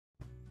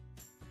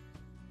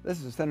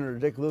This is Senator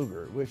Dick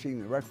Lugar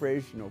wishing the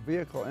recreational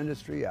vehicle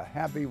industry a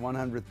happy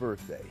 100th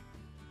birthday.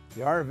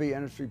 The RV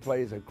industry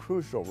plays a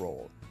crucial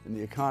role in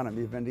the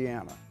economy of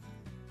Indiana.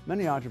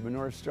 Many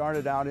entrepreneurs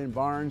started out in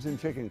barns and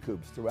chicken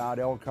coops throughout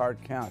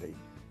Elkhart County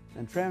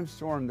and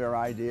transformed their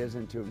ideas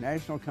into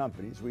national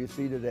companies we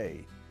see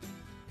today.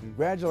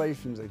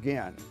 Congratulations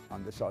again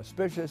on this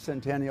auspicious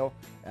centennial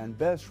and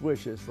best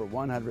wishes for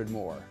 100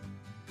 more.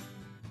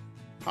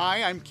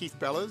 Hi, I'm Keith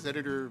Bellows,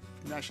 editor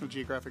of National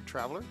Geographic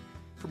Traveler.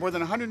 For more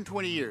than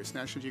 120 years,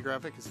 National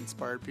Geographic has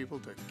inspired people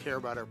to care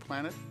about our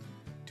planet,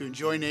 to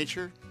enjoy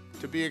nature,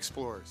 to be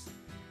explorers.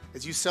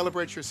 As you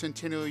celebrate your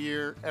centennial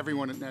year,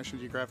 everyone at National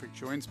Geographic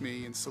joins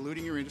me in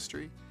saluting your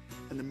industry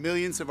and the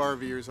millions of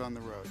RVers on the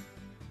road.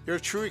 You're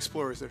true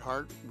explorers at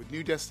heart, with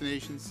new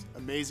destinations,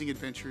 amazing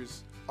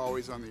adventures,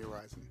 always on the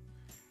horizon.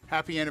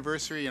 Happy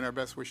anniversary and our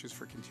best wishes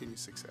for continued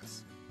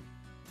success.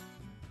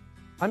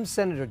 I'm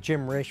Senator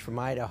Jim Risch from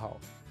Idaho,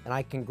 and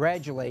I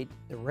congratulate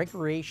the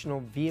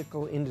recreational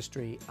vehicle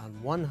industry on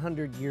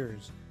 100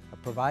 years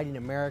of providing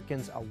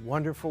Americans a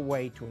wonderful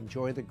way to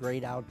enjoy the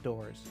great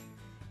outdoors.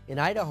 In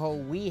Idaho,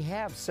 we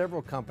have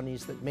several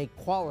companies that make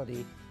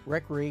quality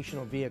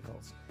recreational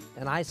vehicles,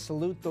 and I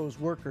salute those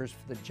workers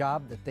for the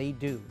job that they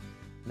do.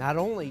 Not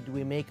only do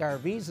we make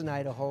RVs in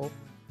Idaho,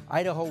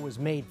 Idaho was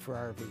made for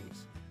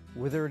RVs.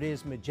 Whether it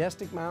is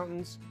majestic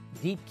mountains,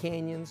 deep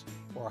canyons,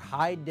 or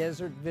high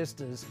desert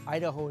vistas,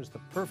 Idaho is the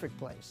perfect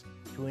place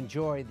to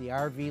enjoy the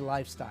RV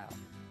lifestyle.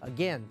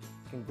 Again,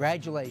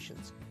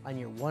 congratulations on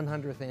your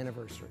 100th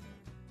anniversary.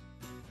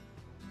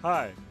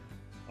 Hi,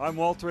 I'm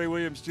Walter A.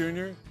 Williams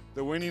Jr.,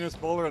 the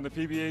winningest bowler on the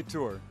PBA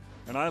Tour,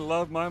 and I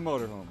love my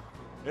motorhome.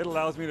 It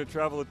allows me to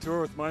travel the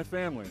tour with my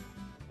family.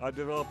 I've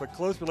developed a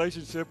close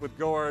relationship with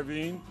Go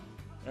RVing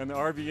and the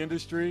RV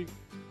industry.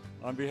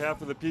 On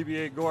behalf of the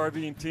PBA Go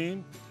RVing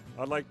team,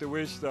 I'd like to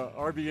wish the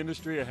RV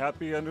industry a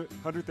happy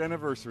 100th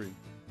anniversary.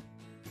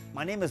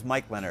 My name is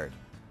Mike Leonard.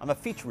 I'm a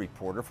feature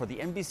reporter for the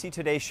NBC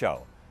Today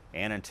show,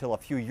 and until a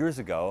few years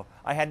ago,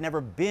 I had never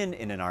been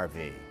in an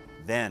RV.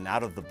 Then,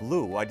 out of the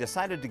blue, I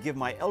decided to give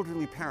my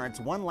elderly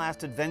parents one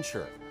last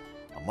adventure,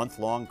 a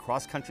month-long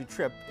cross-country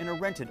trip in a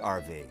rented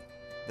RV.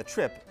 The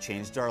trip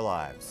changed our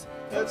lives.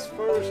 That's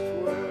first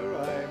where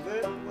I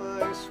met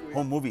my sweet.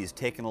 Home movies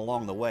taken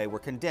along the way were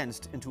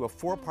condensed into a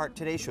 4-part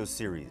Today Show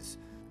series.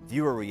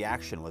 Viewer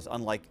reaction was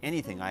unlike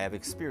anything I have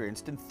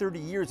experienced in 30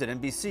 years at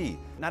NBC.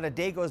 Not a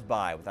day goes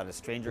by without a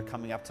stranger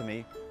coming up to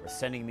me or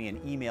sending me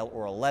an email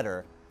or a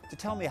letter to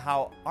tell me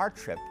how our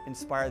trip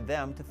inspired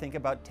them to think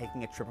about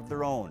taking a trip of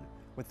their own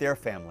with their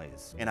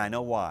families. And I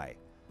know why.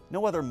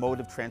 No other mode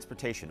of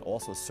transportation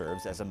also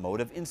serves as a mode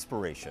of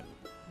inspiration,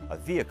 a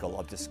vehicle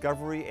of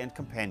discovery and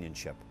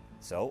companionship.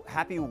 So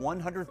happy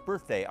 100th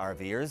birthday,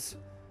 RVers.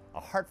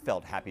 A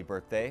heartfelt happy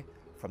birthday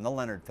from the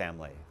Leonard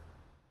family.